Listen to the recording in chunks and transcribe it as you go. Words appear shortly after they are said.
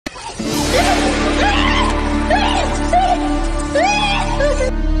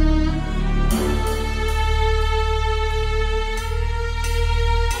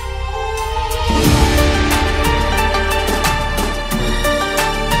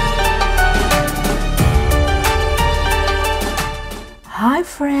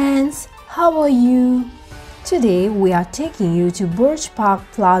friends, how are you? Today we are taking you to Burj Park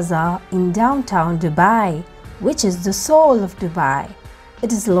Plaza in downtown Dubai, which is the soul of Dubai.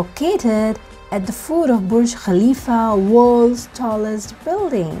 It is located at the foot of Burj Khalifa, world's tallest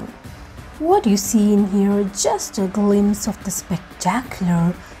building. What you see in here is just a glimpse of the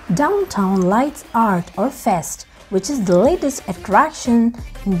spectacular Downtown Lights Art or Fest, which is the latest attraction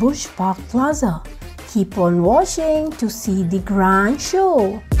in Burj Park Plaza. Keep on watching to see the grand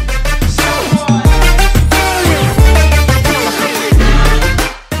show.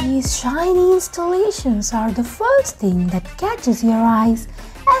 These shiny installations are the first thing that catches your eyes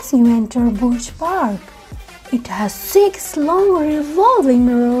as you enter Burj Park. It has 6 long revolving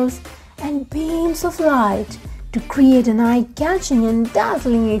mirrors and beams of light to create an eye-catching and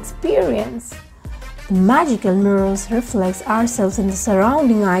dazzling experience. The magical mirrors reflect ourselves in the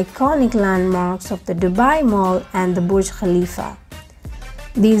surrounding iconic landmarks of the Dubai Mall and the Burj Khalifa.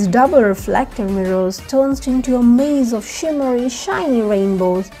 These double reflector mirrors turn into a maze of shimmery, shiny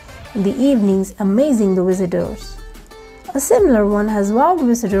rainbows in the evenings, amazing the visitors. A similar one has wowed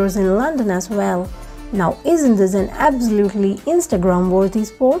visitors in London as well. Now, isn't this an absolutely Instagram-worthy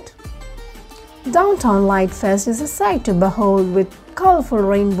spot? Downtown Light Fest is a sight to behold, with colorful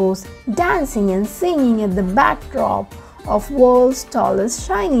rainbows dancing and singing at the backdrop of world's tallest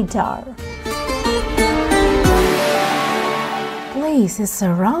shiny tower. The place is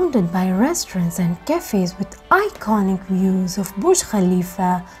surrounded by restaurants and cafes with iconic views of Burj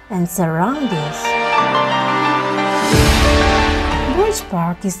Khalifa and surroundings. Burj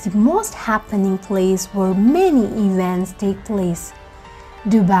Park is the most happening place where many events take place.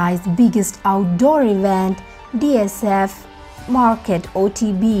 Dubai's biggest outdoor event, DSF Market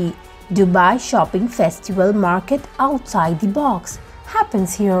OTB, Dubai Shopping Festival Market Outside the Box,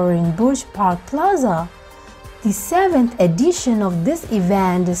 happens here in Burj Park Plaza. The 7th edition of this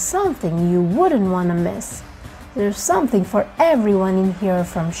event is something you wouldn't want to miss. There's something for everyone in here,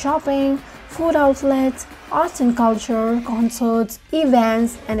 from shopping, food outlets, arts and culture, concerts,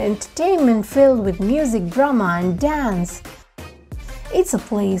 events, and entertainment filled with music, drama, and dance. It's a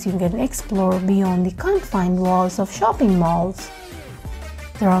place you can explore beyond the confined walls of shopping malls.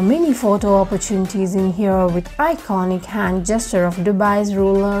 There are many photo opportunities in here with iconic hand gesture of Dubai's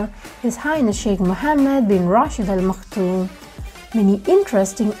ruler, His Highness Sheikh Mohammed bin Rashid Al Maktoum. Many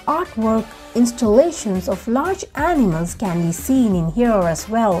interesting artwork installations of large animals can be seen in here as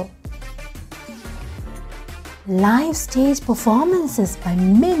well. Live stage performances by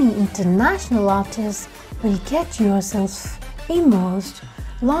many international artists will get yourself immersed,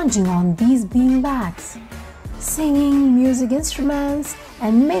 lounging on these beanbags. Singing, music instruments,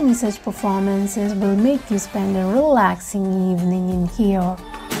 and many such performances will make you spend a relaxing evening in here.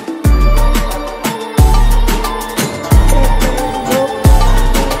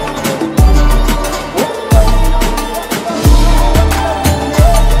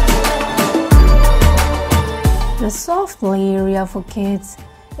 The soft play area for kids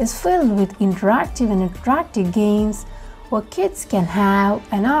is filled with interactive and attractive games where kids can have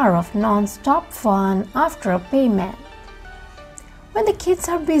an hour of non-stop fun after a payment. When the kids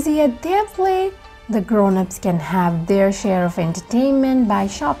are busy at their play, the grown-ups can have their share of entertainment by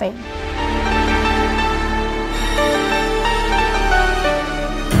shopping.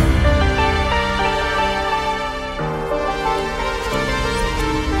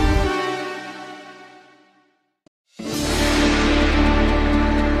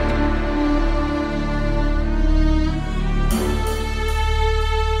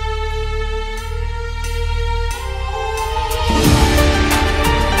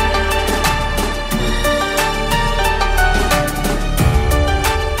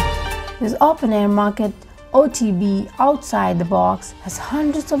 This open-air market, OTB, outside the box, has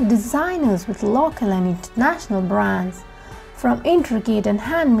hundreds of designers with local and international brands. From intricate and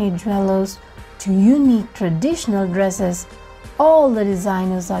handmade jewelers to unique traditional dresses, all the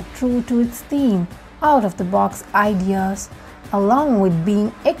designers are true to its theme, out-of-the-box ideas, along with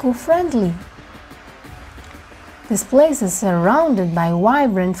being eco-friendly. This place is surrounded by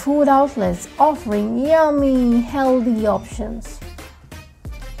vibrant food outlets offering yummy, healthy options.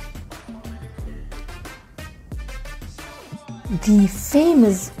 The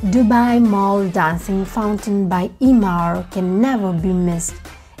famous Dubai Mall dancing fountain by Emaar can never be missed.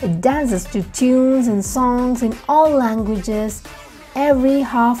 It dances to tunes and songs in all languages every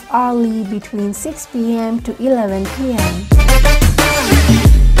half-hourly between 6 p.m. to 11 p.m.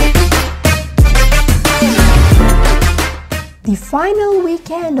 The final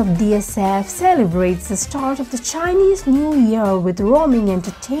weekend of DSF celebrates the start of the Chinese New Year with roaming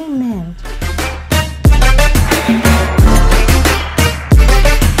entertainment.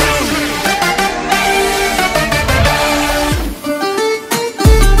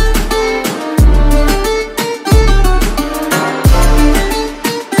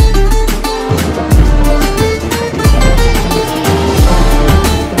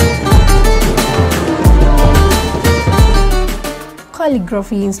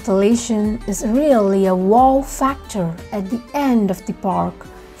 calligraphy installation is really a wow factor at the end of the park,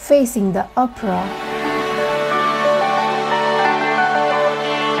 facing the opera.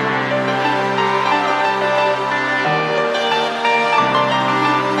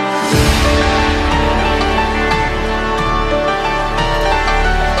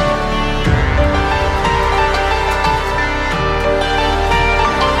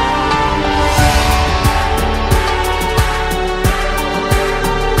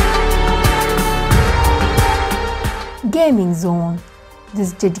 Gaming zone.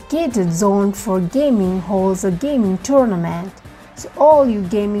 This dedicated zone for gaming holds a gaming tournament. So all you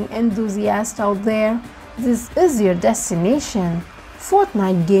gaming enthusiasts out there, this is your destination.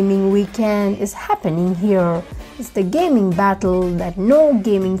 Fortnite gaming weekend is happening here. It's the gaming battle that no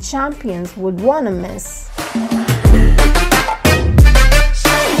gaming champions would wanna miss.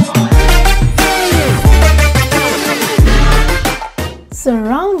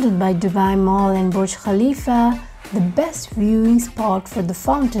 Surrounded by Dubai Mall and Burj Khalifa, the best viewing spot for the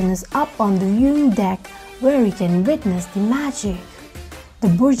fountain is up on the viewing deck where you can witness the magic. The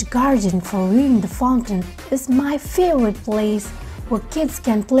Burj Garden for viewing the fountain is my favorite place where kids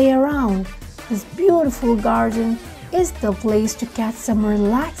can play around. This beautiful garden is the place to catch some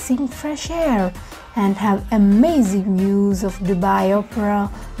relaxing fresh air and have amazing views of Dubai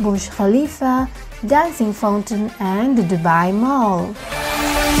Opera, Burj Khalifa, Dancing Fountain and the Dubai Mall.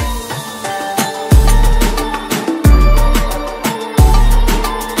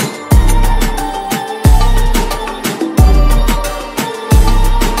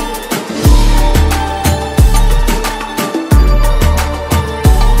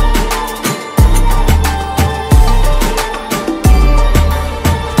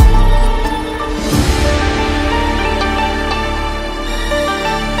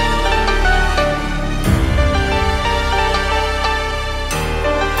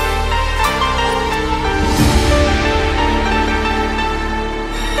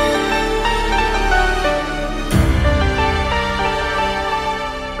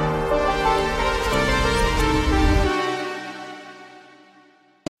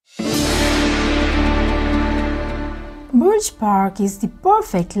 Burj Park is the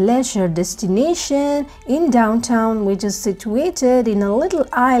perfect leisure destination in downtown, which is situated in a little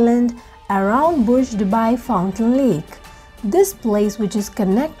island around Burj Dubai Fountain Lake. This place, which is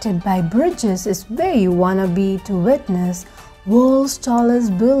connected by bridges, is where you wanna be to witness world's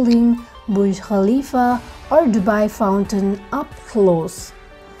tallest building, Burj Khalifa or Dubai Fountain up close.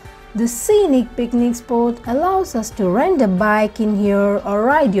 The scenic picnic spot allows us to rent a bike in here or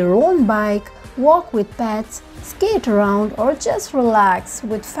ride your own bike, walk with pets, skate around or just relax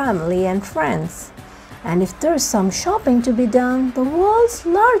with family and friends. And if there's some shopping to be done, the world's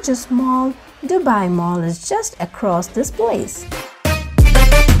largest mall, Dubai Mall, is just across this place.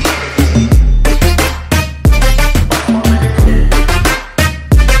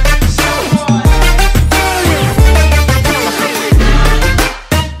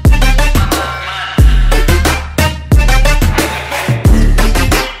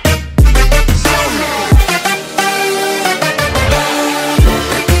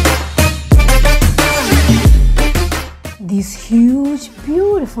 These huge,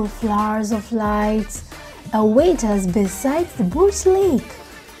 beautiful flowers of lights await us beside the Burj Lake.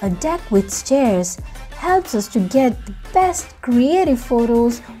 A deck with stairs helps us to get the best creative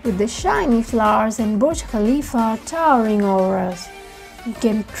photos with the shiny flowers and Burj Khalifa towering over us. You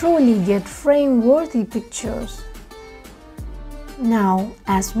can truly get frame-worthy pictures. Now,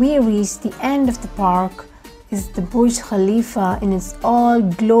 as we reach the end of the park, is the Burj Khalifa in its all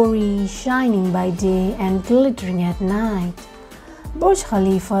glory, shining by day and glittering at night. Burj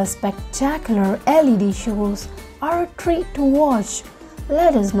Khalifa's spectacular LED shows are a treat to watch.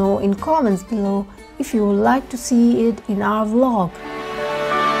 Let us know in comments below if you would like to see it in our vlog.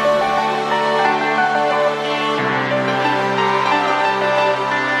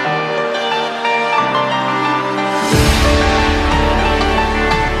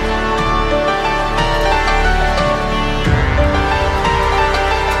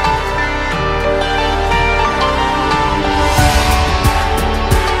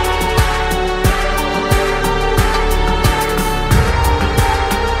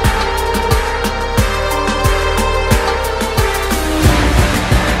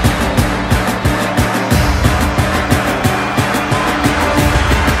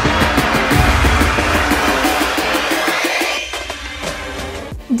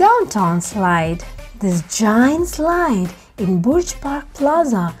 Downtown slide. This giant slide in Burj Park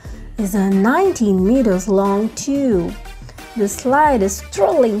Plaza is a 19 meters long tube. The slide is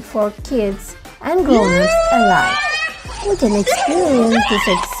thrilling for kids and grown-ups alike. We can experience this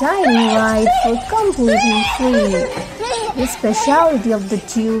exciting ride for completely free. The speciality of the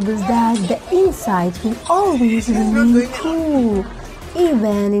tube is that the inside will always remain cool,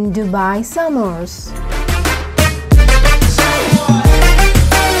 even in Dubai summers.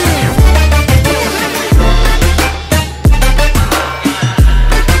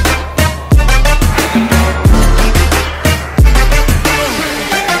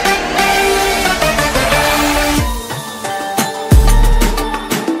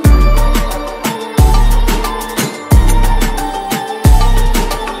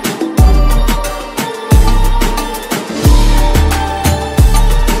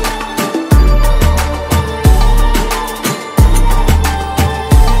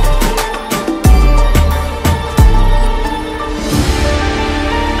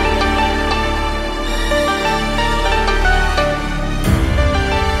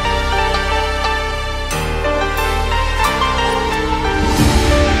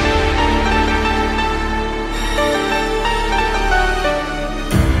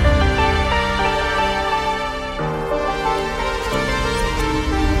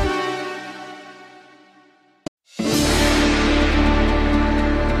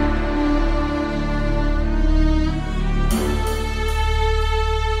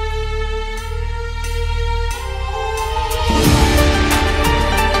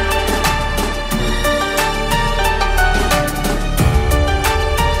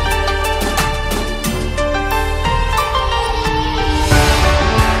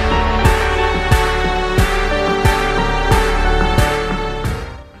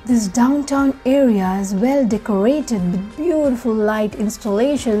 This downtown area is well decorated with beautiful light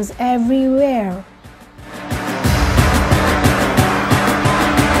installations everywhere.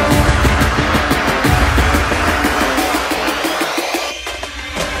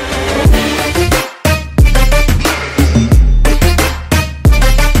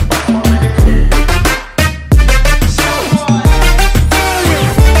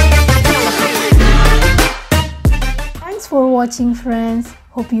 Thanks for watching, friends.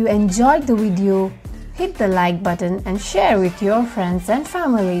 Hope you enjoyed the video. Hit the like button and share with your friends and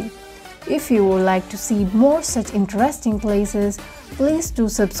family. If you would like to see more such interesting places, please do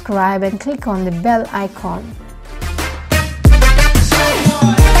subscribe and click on the bell icon.